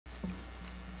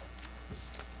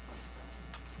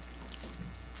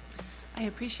I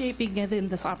appreciate being given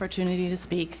this opportunity to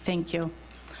speak. Thank you.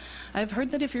 I've heard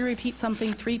that if you repeat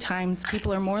something 3 times,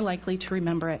 people are more likely to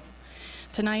remember it.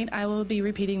 Tonight, I will be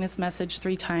repeating this message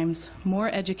 3 times.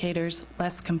 More educators,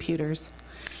 less computers.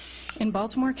 In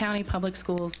Baltimore County Public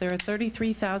Schools, there are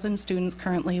 33,000 students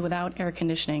currently without air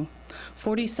conditioning.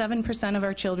 47% of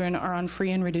our children are on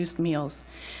free and reduced meals.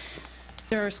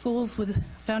 There are schools with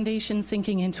foundations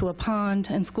sinking into a pond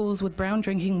and schools with brown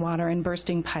drinking water and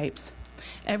bursting pipes.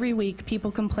 Every week,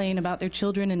 people complain about their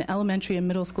children in elementary and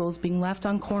middle schools being left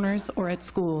on corners or at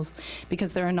schools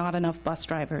because there are not enough bus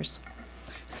drivers.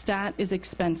 STAT is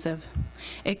expensive.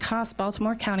 It costs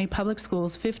Baltimore County Public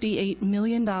Schools $58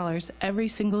 million every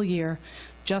single year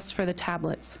just for the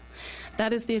tablets.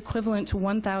 That is the equivalent to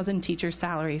 1,000 teachers'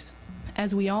 salaries.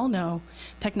 As we all know,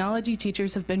 technology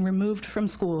teachers have been removed from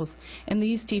schools, and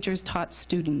these teachers taught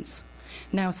students.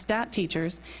 Now STAT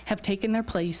teachers have taken their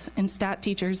place, and STAT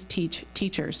teachers teach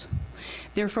teachers.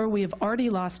 Therefore, we have already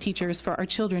lost teachers for our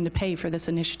children to pay for this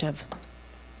initiative.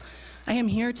 I am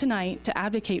here tonight to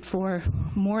advocate for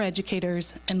more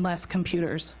educators and less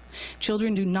computers.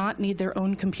 Children do not need their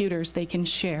own computers, they can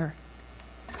share.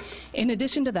 In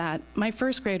addition to that, my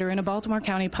first grader in a Baltimore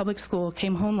County public school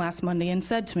came home last Monday and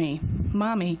said to me,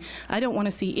 "Mommy, I don't want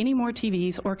to see any more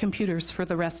TVs or computers for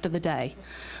the rest of the day."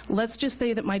 Let's just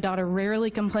say that my daughter rarely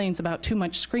complains about too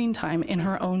much screen time, in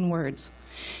her own words.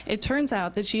 It turns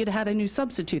out that she had had a new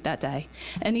substitute that day,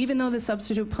 and even though the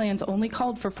substitute plans only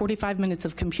called for 45 minutes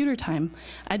of computer time,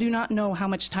 I do not know how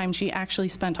much time she actually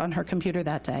spent on her computer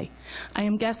that day. I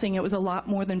am guessing it was a lot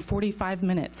more than 45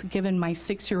 minutes, given my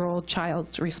 6-year-old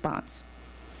child's response.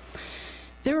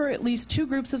 There were at least 2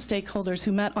 groups of stakeholders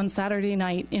who met on Saturday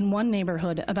night in one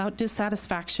neighborhood about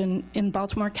dissatisfaction in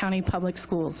Baltimore County Public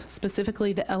Schools,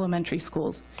 specifically the elementary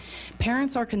schools.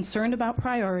 Parents are concerned about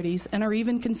priorities and are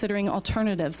even considering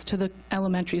alternatives to the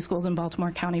elementary schools in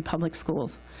Baltimore County Public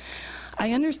Schools.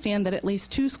 I understand that at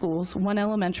least 2 schools, one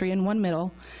elementary and one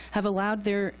middle, have allowed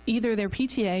either their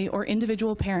PTA or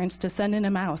individual parents to send in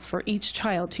a mouse for each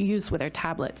child to use with their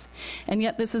tablets. And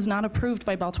yet this is not approved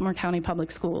by Baltimore County Public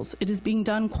Schools. It is being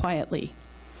done quietly.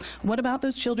 What about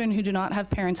those children who do not have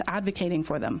parents advocating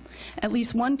for them? At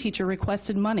least one teacher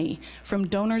requested money from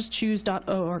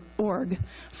donorschoose.org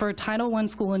for a Title I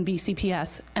school in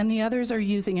BCPS, and the others are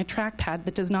using a trackpad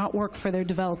that does not work for their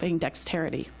developing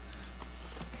dexterity.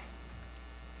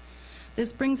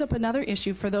 This brings up another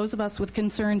issue for those of us with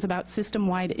concerns about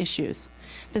system-wide issues.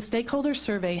 The stakeholder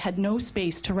survey had no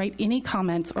space to write any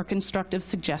comments or constructive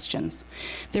suggestions.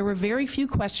 There were very few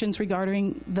questions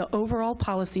regarding the overall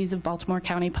policies of Baltimore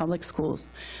County Public Schools.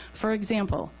 For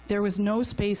example, there was no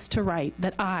space to write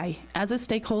that I, as a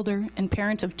stakeholder and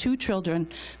parent of 2 children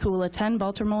who will attend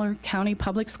Baltimore County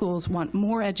Public Schools, want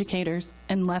more educators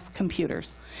and less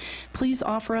computers. Please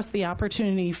offer us the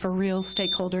opportunity for real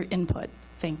stakeholder input.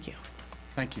 Thank you.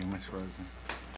 Thank you, Ms. Rosen.